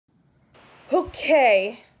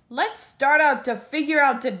Okay, let's start out to figure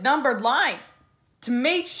out the numbered line to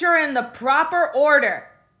make sure in the proper order.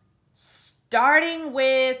 Starting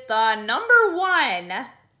with number 1. Next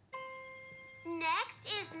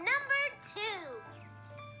is number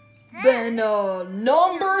 2. Then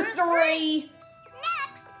number 3. Next,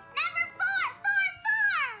 number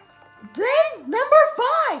 4. Then number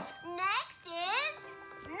 5. Next is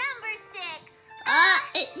number 6.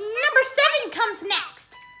 Number 7 comes next.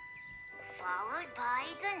 Followed by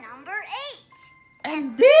the number 8.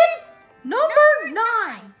 And then number 9.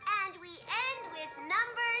 And we end with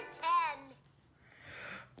number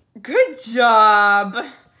 10. Good job.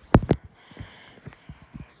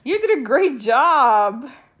 You did a great job.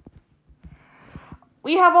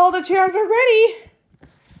 We have all the chairs already.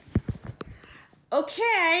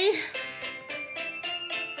 Okay.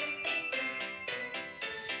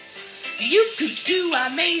 You could do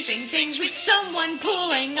amazing things with someone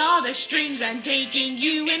pulling all the strings and taking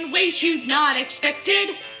you in ways you'd not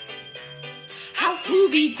expected. How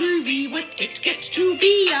groovy groovy with it gets to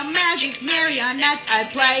be a magic marionette I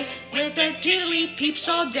play with the dilly peeps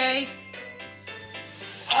all day.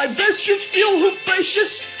 I bet you feel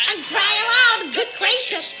herbaceous and cry aloud, good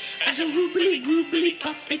gracious, as a roobly groobly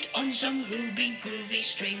puppet on some ruby groovy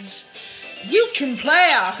strings. You can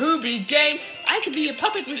play a hoobie game. I could be a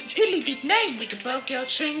puppet with a tiddly beat name. We could poke your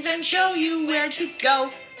strings and show you where to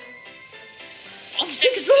go. On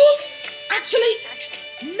stinking rules? Actually,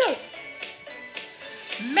 no.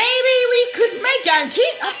 Maybe we could make a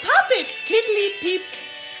kit of puppets, tiddly peep,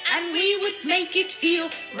 and we would make it feel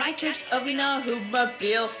right as in a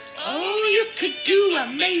hoobmobile. Oh, you could do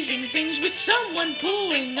amazing things with someone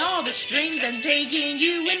pulling all the strings and taking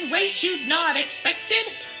you in ways you'd not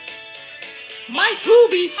expected. My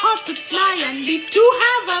hoobie heart would fly and leap to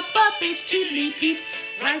have a puppet tiddly peep,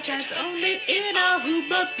 right as only in a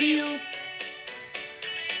hoobmobile.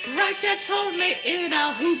 Right as only in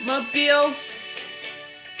a hoobmobile.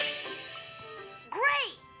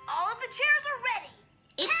 Great! All of the chairs are ready.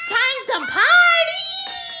 It's time to party!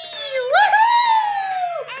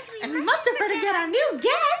 Woohoo! And we must have better get our new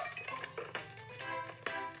guest.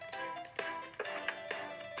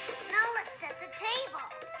 Now let's set the table.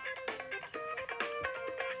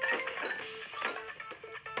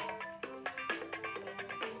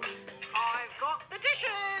 I've got the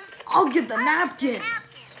dishes. I'll get the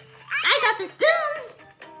napkins. I got the spoons.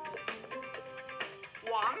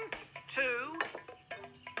 1, 2,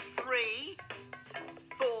 3,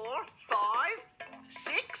 4, 5,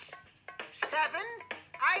 6, 7,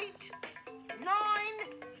 8, 9,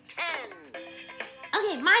 10.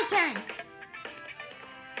 Okay, my turn. 1,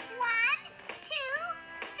 2,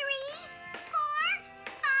 3, 4,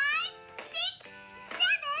 5, 6,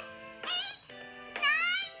 7, 8, 9,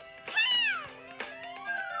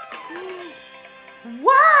 10. Wow!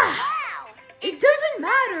 Wow! It doesn't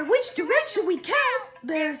matter which direction we count,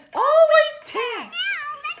 there's always 10. Now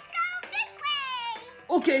let's go this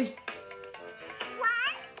way. Okay. 1,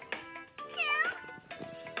 2, 3,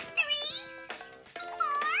 4,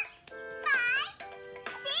 5,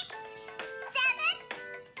 6, 7,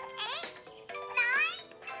 8,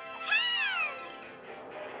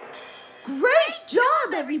 9, 10. Great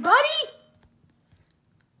job, everybody!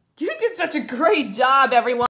 You did such a great job, everyone.